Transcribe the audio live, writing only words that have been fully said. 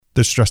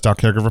The Stressed Out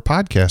Caregiver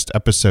Podcast,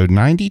 episode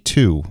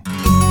 92.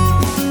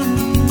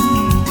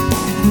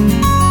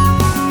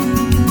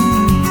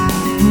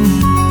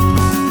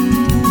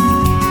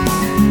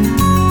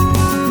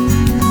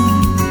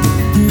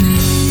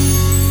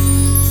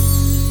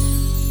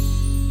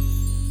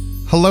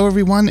 Hello,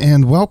 everyone,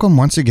 and welcome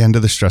once again to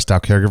the Stressed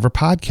Out Caregiver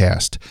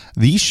Podcast,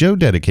 the show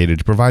dedicated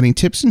to providing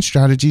tips and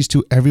strategies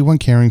to everyone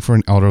caring for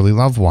an elderly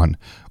loved one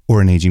or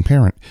an aging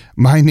parent.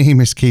 My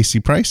name is Casey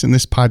Price, and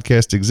this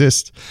podcast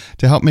exists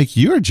to help make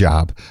your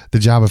job, the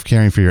job of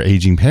caring for your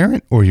aging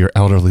parent or your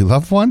elderly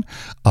loved one,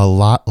 a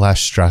lot less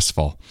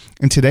stressful.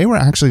 And today we're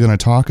actually going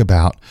to talk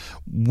about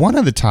one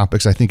of the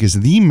topics I think is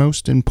the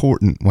most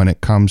important when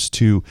it comes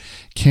to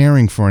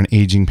caring for an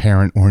aging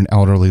parent or an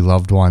elderly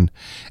loved one,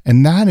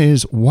 and that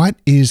is, what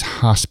is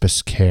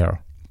hospice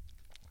care?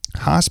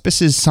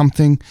 Hospice is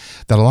something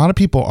that a lot of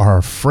people are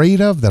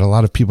afraid of, that a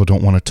lot of people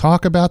don't want to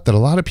talk about, that a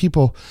lot of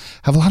people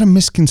have a lot of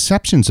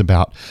misconceptions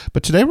about.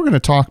 But today we're going to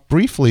talk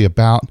briefly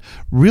about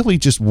really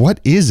just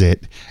what is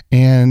it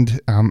and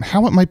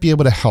how it might be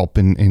able to help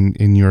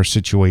in your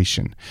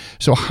situation.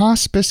 So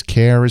hospice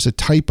care is a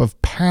type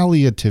of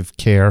palliative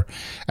care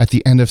at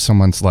the end of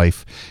someone's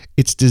life.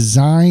 It's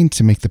designed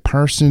to make the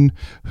person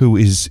who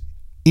is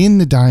in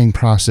the dying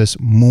process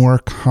more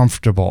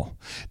comfortable.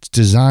 It's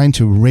designed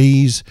to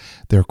raise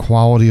their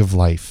quality of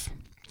life.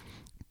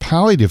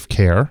 Palliative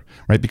care,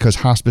 right, because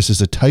hospice is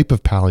a type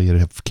of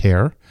palliative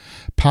care.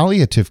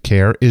 Palliative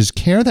care is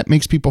care that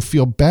makes people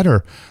feel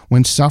better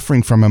when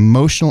suffering from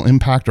emotional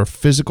impact or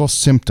physical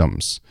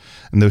symptoms.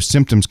 And those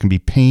symptoms can be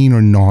pain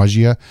or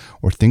nausea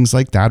or things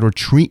like that, or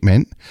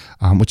treatment,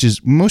 which is,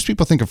 most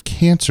people think of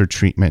cancer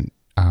treatment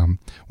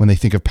when they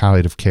think of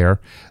palliative care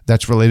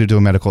that's related to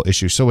a medical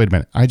issue. So wait a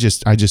minute, I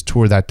just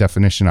tore that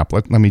definition up.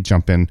 Let me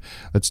jump in.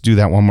 Let's do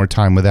that one more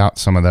time without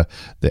some of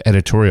the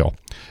editorial.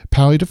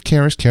 Palliative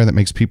care is care that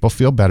makes people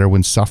feel better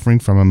when suffering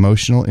from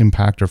emotional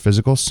impact or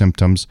physical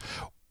symptoms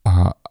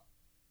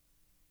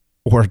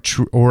or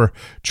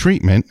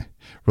treatment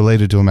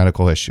related to a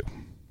medical issue.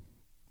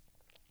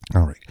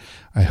 All right.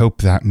 I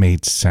hope that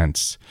made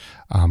sense.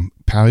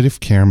 Palliative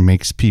care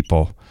makes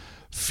people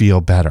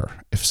feel better.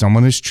 If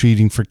someone is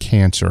treating for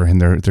cancer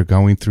and they're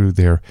going through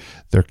their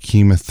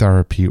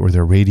chemotherapy or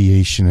their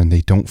radiation and they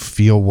don't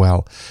feel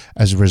well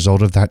as a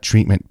result of that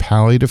treatment,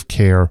 palliative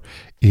care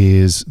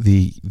is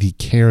the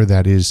care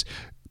that is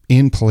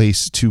in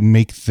place to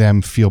make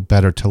them feel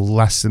better, to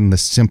lessen the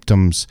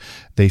symptoms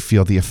they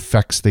feel, the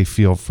effects they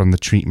feel from the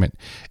treatment.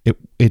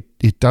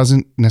 It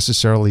doesn't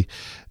necessarily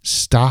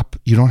stop.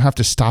 You don't have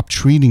to stop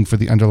treating for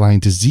the underlying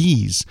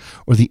disease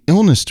or the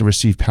illness to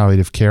receive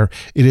palliative care.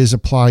 It is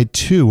applied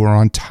to or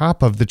on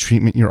top of the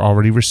treatment you're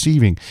already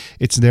receiving.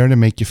 It's there to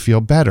make you feel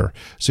better.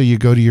 So you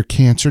go to your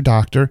cancer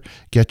doctor,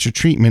 get your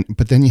treatment,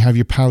 but then you have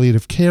your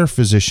palliative care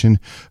physician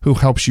who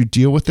helps you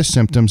deal with the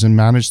symptoms and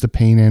manage the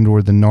pain and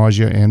or the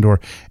nausea and or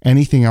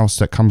anything else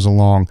that comes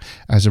along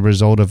as a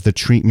result of the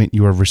treatment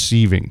you are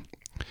receiving.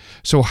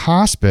 So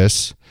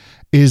hospice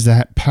is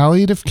that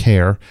palliative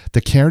care,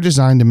 the care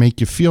designed to make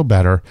you feel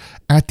better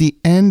at the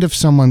end of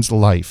someone's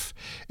life.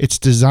 It's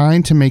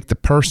designed to make the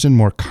person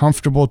more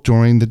comfortable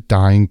during the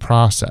dying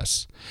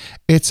process.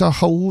 It's a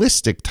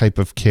holistic type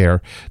of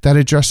care that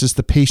addresses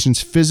the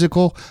patient's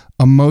physical,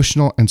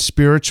 emotional, and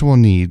spiritual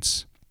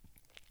needs.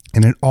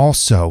 And it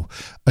also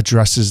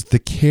addresses the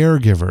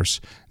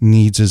caregiver's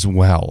needs as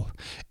well.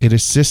 It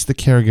assists the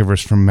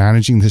caregivers from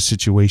managing the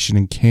situation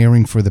and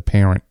caring for the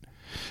parent.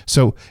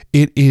 So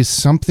it is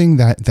something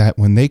that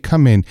when they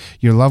come in,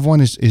 your loved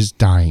one is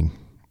dying.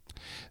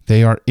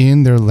 They are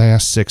in their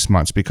last 6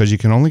 months, because you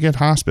can only get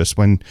hospice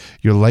when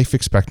your life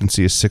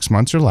expectancy is 6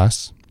 months or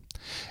less.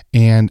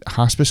 And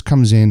hospice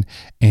comes in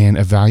and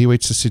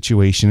evaluates the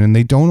situation, and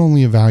they don't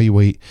only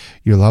evaluate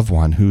your loved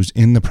one who's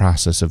in the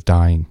process of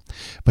dying,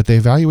 but they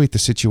evaluate the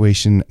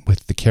situation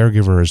with the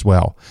caregiver as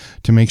well,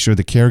 to make sure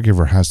the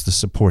caregiver has the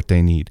support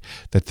they need,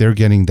 that they're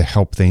getting the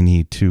help they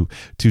need to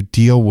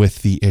deal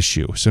with the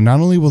issue. So not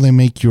only will they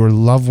make your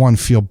loved one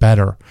feel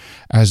better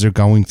as they're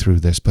going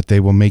through this, but they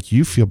will make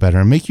you feel better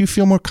and make you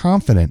feel more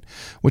confident,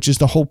 which is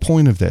the whole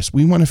point of this.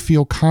 We want to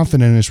feel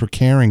confident as we're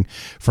caring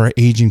for our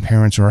aging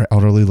parents or our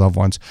elderly loved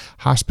ones.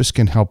 Hospice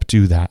can help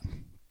do that.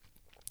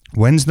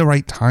 When's the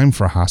right time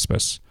for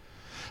hospice?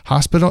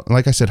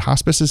 Like I said,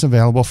 hospice is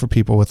available for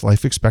people with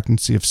life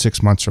expectancy of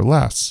 6 months or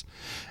less.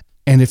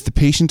 And if the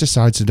patient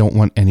decides they don't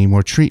want any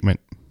more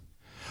treatment,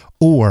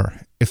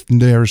 or if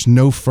there's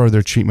no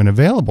further treatment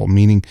available,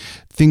 meaning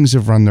things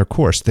have run their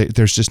course,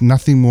 there's just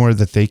nothing more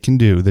that they can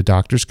do, the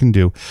doctors can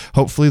do,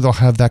 hopefully they'll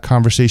have that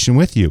conversation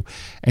with you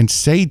and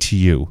say to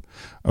you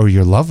or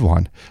your loved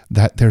one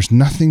that there's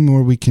nothing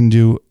more we can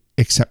do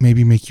except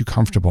maybe make you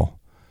comfortable.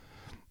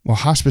 Well,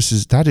 hospice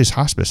is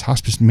hospice.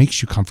 Hospice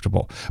makes you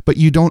comfortable, but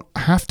you don't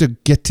have to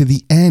get to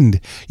the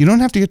end. You don't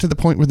have to get to the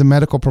point where the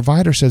medical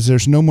provider says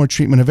there's no more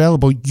treatment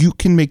available. You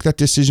can make that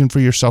decision for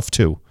yourself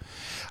too.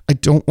 I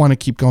don't want to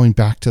keep going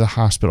back to the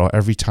hospital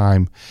every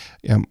time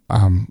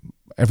I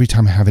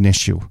have an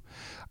issue.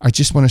 I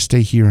just want to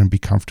stay here and be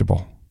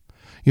comfortable.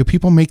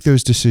 People make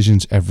those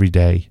decisions every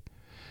day.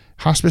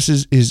 Hospice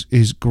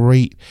is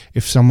great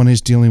if someone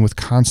is dealing with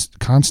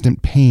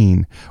constant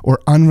pain or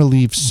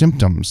unrelieved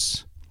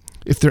symptoms.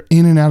 If they're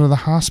in and out of the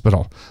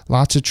hospital,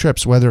 lots of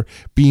trips, whether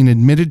being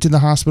admitted to the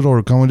hospital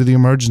or going to the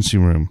emergency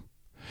room.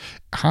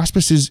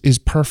 Hospice is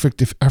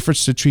perfect if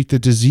efforts to treat the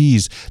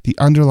disease, the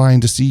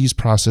underlying disease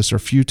process, are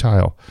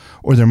futile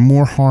or they're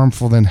more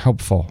harmful than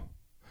helpful.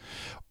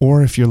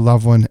 Or if your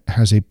loved one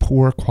has a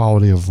poor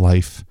quality of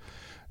life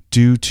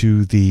due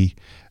to the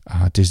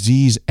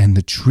disease and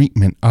the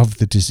treatment of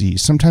the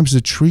disease. Sometimes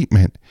the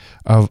treatment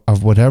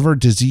of whatever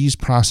disease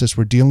process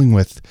we're dealing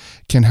with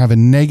can have a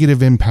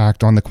negative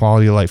impact on the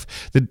quality of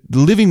life. The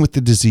living with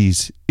the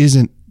disease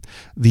isn't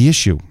the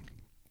issue.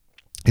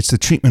 It's the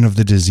treatment of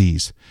the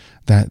disease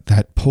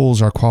that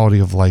pulls our quality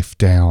of life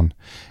down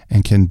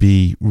and can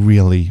be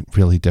really,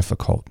 really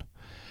difficult.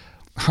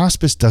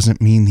 Hospice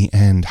doesn't mean the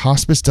end.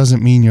 Hospice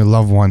doesn't mean your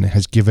loved one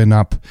has given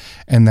up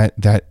and that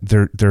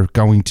they're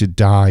going to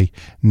die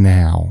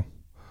now.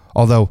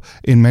 Although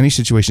in many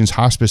situations,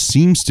 hospice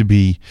seems to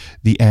be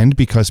the end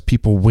because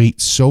people wait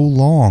so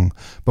long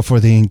before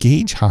they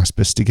engage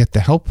hospice to get the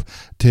help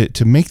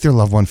to make their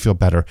loved one feel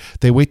better.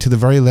 They wait to the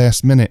very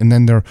last minute, and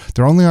then they're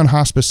only on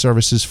hospice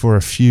services for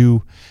a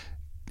few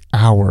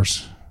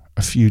hours,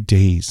 a few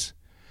days.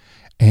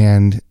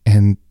 And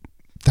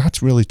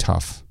that's really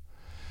tough.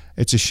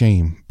 It's a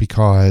shame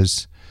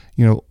because,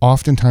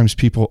 oftentimes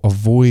people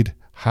avoid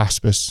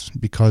hospice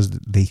because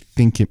they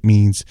think it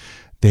means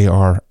they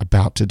are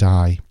about to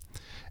die.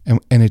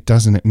 And it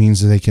doesn't. It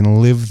means that they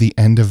can live the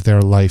end of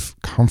their life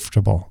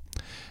comfortable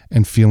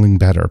and feeling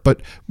better.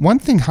 But one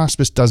thing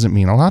hospice doesn't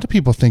mean, a lot of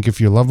people think if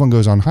your loved one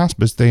goes on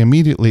hospice, they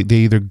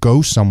either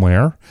go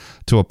somewhere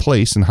to a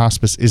place, and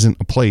hospice isn't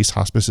a place.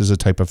 Hospice is a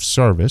type of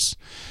service.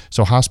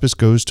 So hospice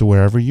goes to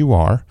wherever you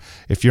are.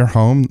 If you're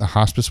home, the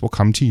hospice will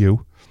come to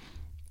you.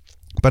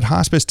 But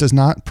hospice does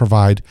not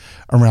provide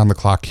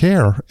around-the-clock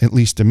care, at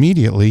least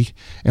immediately,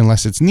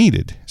 unless it's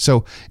needed.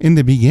 So in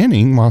the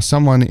beginning, while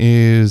someone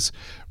is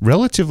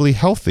relatively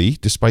healthy,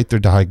 despite their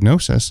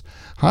diagnosis,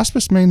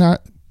 hospice may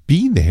not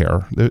be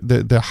there.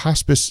 The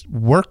hospice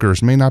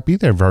workers may not be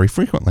there very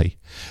frequently.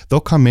 They'll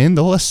come in,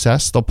 they'll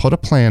assess, they'll put a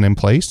plan in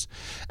place,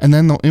 and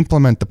then they'll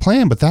implement the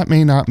plan. But that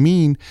may not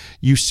mean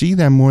you see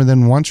them more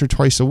than once or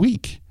twice a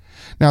week.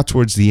 Now,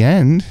 towards the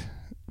end,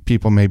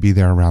 people may be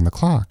there around the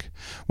clock,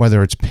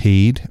 whether it's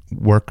paid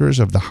workers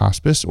of the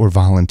hospice or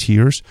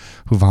volunteers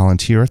who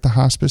volunteer at the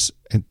hospice.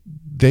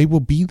 They will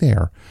be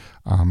there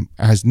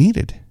as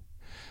needed.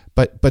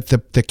 But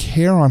the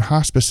care on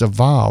hospice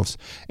evolves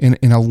in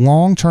a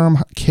long-term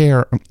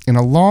care, in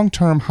a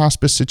long-term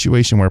hospice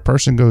situation where a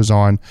person goes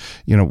on,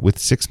 with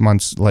 6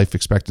 months life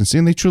expectancy,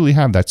 and they truly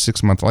have that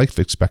 6-month life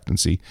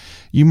expectancy.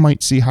 You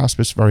might see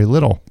hospice very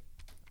little.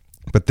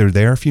 But they're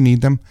there if you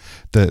need them.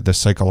 The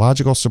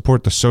psychological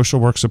support, the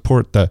social work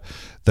support, the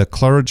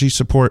clergy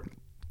support,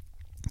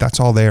 that's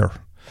all there.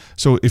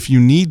 So if you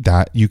need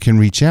that, you can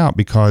reach out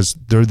because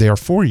they're there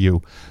for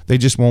you. They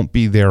just won't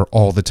be there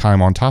all the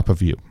time on top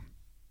of you.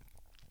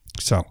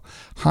 So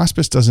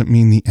hospice doesn't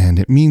mean the end.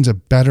 It means a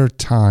better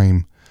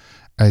time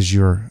as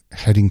you're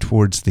heading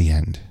towards the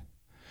end.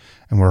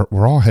 And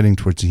we're all heading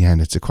towards the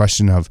end. It's a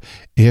question of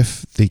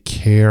if the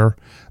care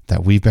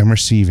that we've been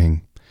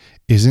receiving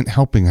isn't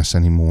helping us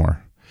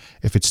anymore,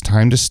 if it's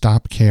time to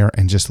stop care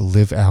and just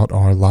live out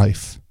our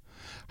life,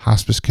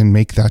 hospice can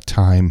make that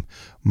time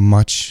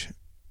much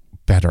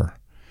better.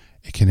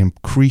 It can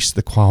increase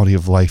the quality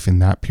of life in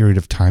that period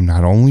of time,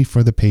 not only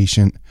for the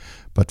patient,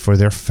 but for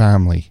their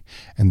family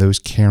and those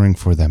caring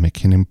for them. It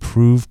can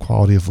improve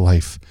quality of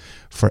life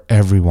for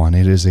everyone.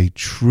 It is a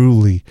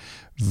truly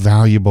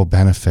valuable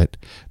benefit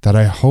that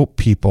I hope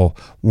people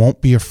won't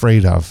be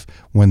afraid of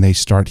when they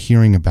start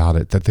hearing about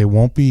it, that they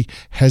won't be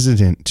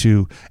hesitant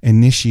to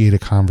initiate a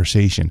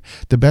conversation.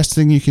 The best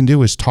thing you can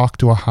do is talk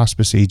to a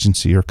hospice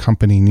agency or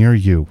company near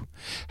you.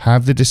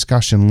 Have the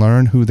discussion,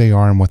 learn who they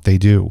are and what they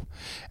do,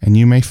 and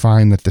you may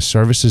find that the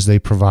services they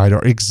provide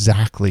are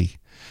exactly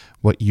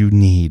what you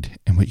need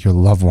and what your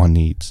loved one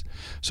needs.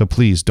 So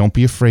please don't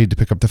be afraid to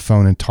pick up the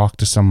phone and talk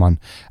to someone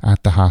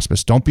at the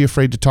hospice. Don't be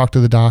afraid to talk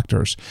to the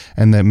doctors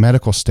and the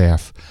medical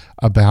staff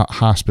about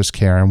hospice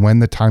care and when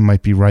the time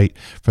might be right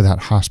for that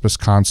hospice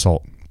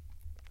consult.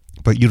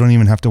 But you don't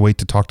even have to wait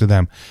to talk to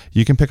them.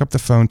 You can pick up the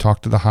phone,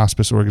 talk to the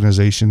hospice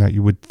organization that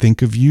you would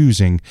think of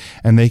using,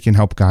 and they can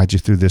help guide you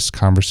through this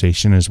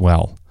conversation as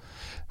well.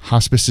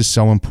 Hospice is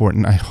so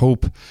important. I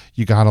hope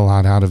you got a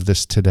lot out of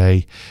this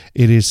today.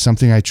 It is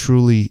something I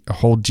truly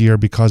hold dear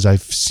because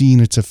I've seen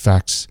its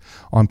effects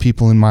on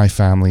people in my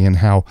family and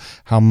how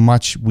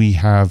much we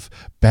have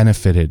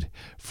benefited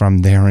from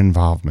their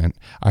involvement.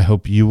 I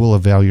hope you will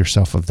avail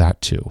yourself of that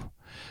too.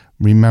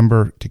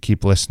 Remember to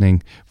keep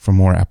listening for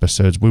more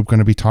episodes. We're going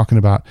to be talking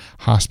about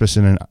hospice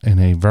in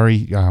a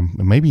very,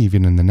 maybe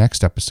even in the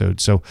next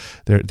episode. So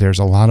there's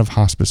a lot of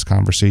hospice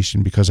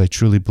conversation because I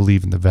truly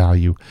believe in the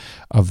value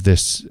of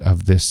this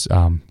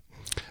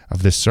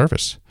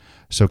service.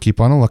 So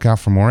keep on the lookout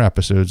for more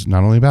episodes,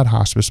 not only about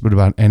hospice, but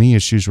about any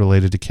issues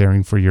related to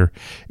caring for your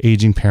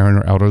aging parent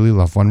or elderly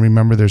loved one.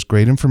 Remember, there's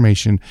great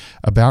information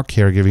about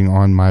caregiving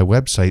on my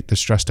website,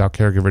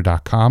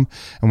 thestressedoutcaregiver.com.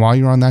 And while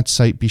you're on that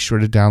site, be sure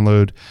to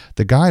download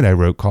the guide I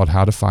wrote called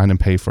How to Find and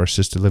Pay for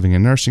Assisted Living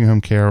and Nursing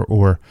Home Care,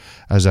 or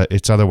as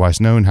it's otherwise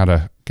known, How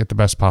to Get the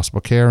Best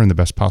Possible Care in the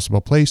Best Possible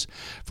Place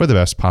for the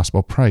Best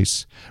Possible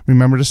Price.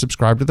 Remember to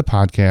subscribe to the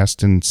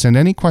podcast and send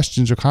any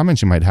questions or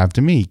comments you might have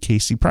to me,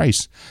 Casey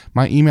Price.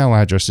 My email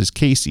address is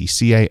Casey,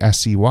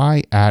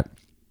 C-A-S-E-Y, at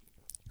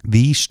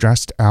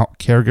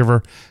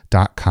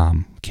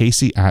thestressedoutcaregiver.com.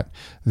 Casey at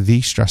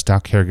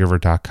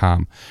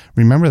thestressedoutcaregiver.com.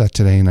 Remember that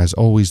today, and as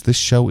always, this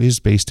show is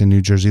based in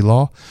New Jersey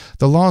law.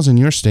 The laws in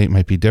your state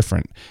might be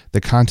different.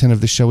 The content of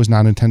the show is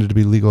not intended to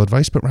be legal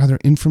advice, but rather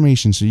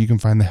information so you can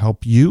find the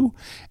help you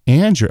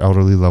and your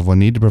elderly loved one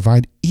need to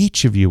provide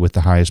each of you with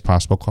the highest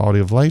possible quality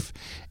of life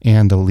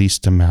and the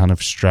least amount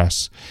of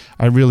stress.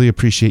 I really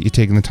appreciate you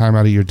taking the time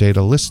out of your day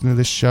to listen to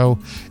this show.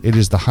 It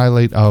is the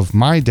highlight of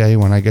my day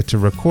when I get to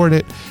record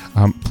it.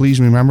 Please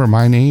remember,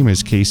 my name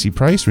is Casey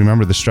Price.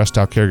 Remember,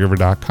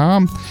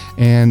 thestressedoutcaregiver.com.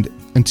 And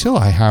until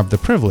I have the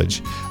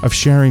privilege of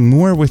sharing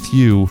more with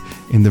you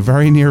in the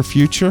very near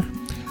future,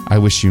 I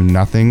wish you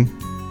nothing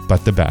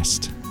but the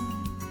best.